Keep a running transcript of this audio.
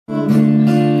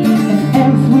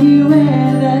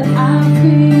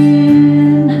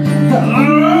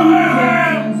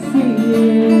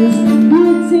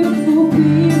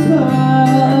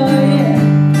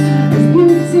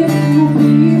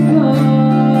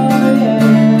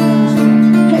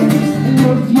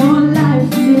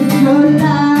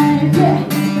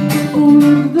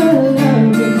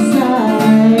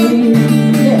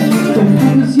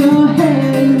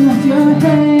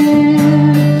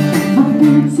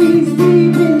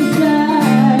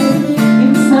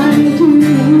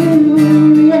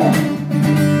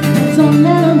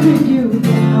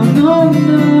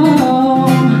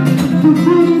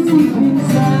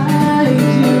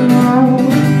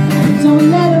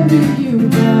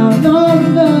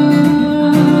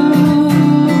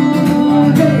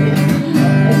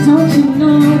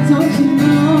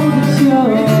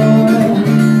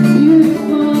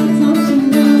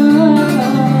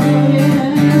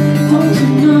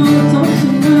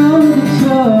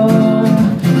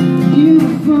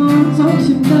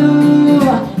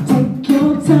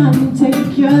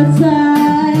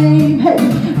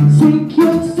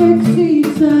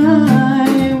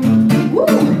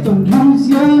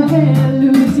head,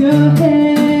 lose your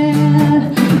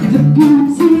head. The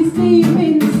beauty's deep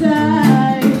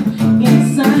inside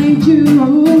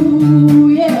you,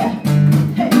 yeah.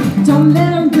 Hey, don't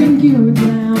let them bring you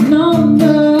down, no,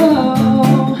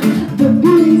 no. The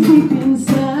beauty's deep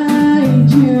inside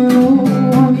you,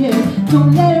 yeah.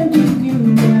 Don't let them bring you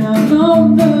down, no,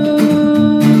 no.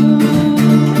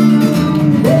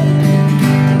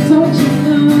 Don't you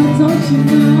know that you're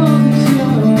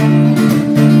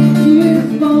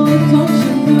beautiful? Don't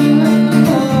you know?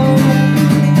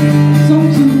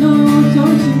 Don't you know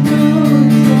that you're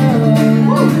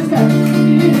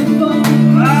beautiful?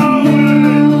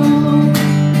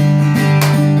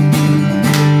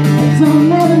 Don't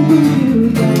let them bring you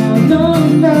down, no,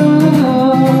 no.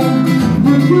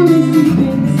 The beauty's deep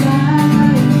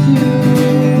inside you.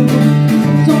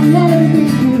 Don't let them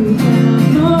bring you down,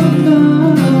 no,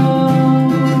 no.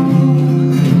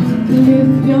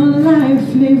 Live your life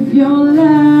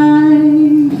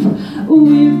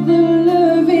with the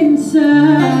love inside.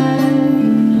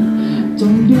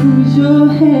 Don't lose your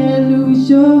head, lose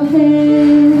your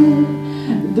head.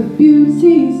 The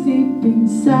beauty's deep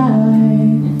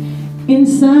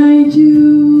inside you.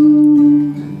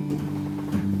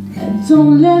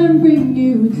 Don't let them bring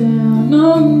you down,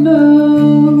 no,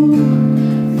 no.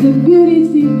 The beauty's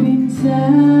deep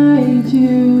inside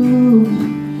you.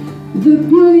 The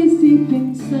beauty's deep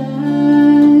inside